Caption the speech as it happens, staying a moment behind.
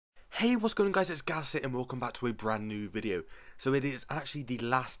Hey, what's going on, guys? It's Gassit and welcome back to a brand new video. So it is actually the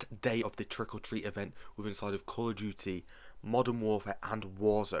last day of the trick or treat event within inside of Call of Duty, Modern Warfare and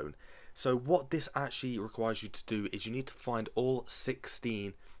Warzone. So what this actually requires you to do is you need to find all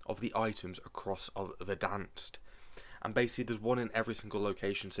 16 of the items across of Verdansk. And basically there's one in every single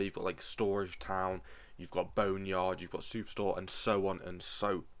location, so you've got like Storage Town, you've got Boneyard, you've got Superstore and so on and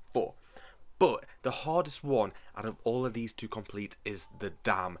so forth. But the hardest one out of all of these to complete is the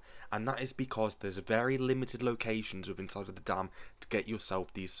dam, and that is because there's very limited locations within inside of the dam to get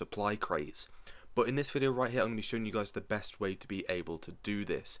yourself these supply crates. But in this video right here, I'm going to be showing you guys the best way to be able to do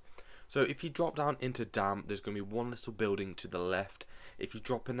this. So if you drop down into dam, there's going to be one little building to the left. If you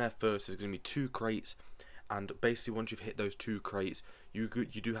drop in there first, there's going to be 2 crates. And basically once you've hit those 2 crates, you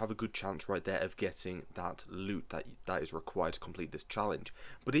do have a good chance right there of getting that loot that is required to complete this challenge.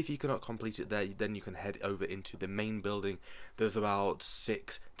 But if you cannot complete it there, then you can head over into the main building. There's about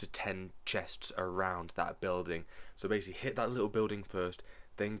 6 to 10 chests around that building. So basically hit that little building first,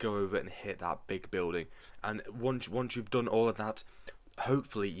 then go over and hit that big building. And once you've done all of that,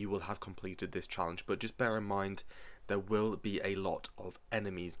 hopefully you will have completed this challenge. But just bear in mind, there will be a lot of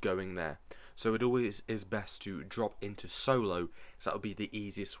enemies going there. So it always is best to drop into solo, so that will be the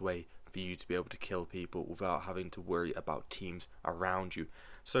easiest way for you to be able to kill people without having to worry about teams around you.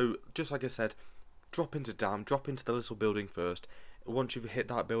 So just like I said, drop into dam, drop into the little building first. Once you've hit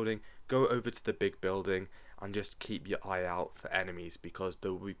that building, go over to the big building and just keep your eye out for enemies, because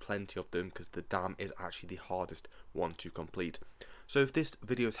there will be plenty of them, because the dam is actually the hardest one to complete. So if this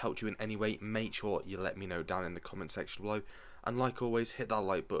video has helped you in any way, make sure you let me know down in the comment section below. And like always, hit that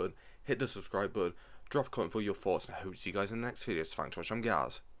like button, hit the subscribe button, drop a comment for your thoughts, and I hope to see you guys in the next video. So thanks for watching. I'm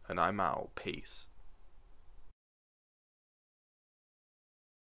Gaz, and I'm out. Peace.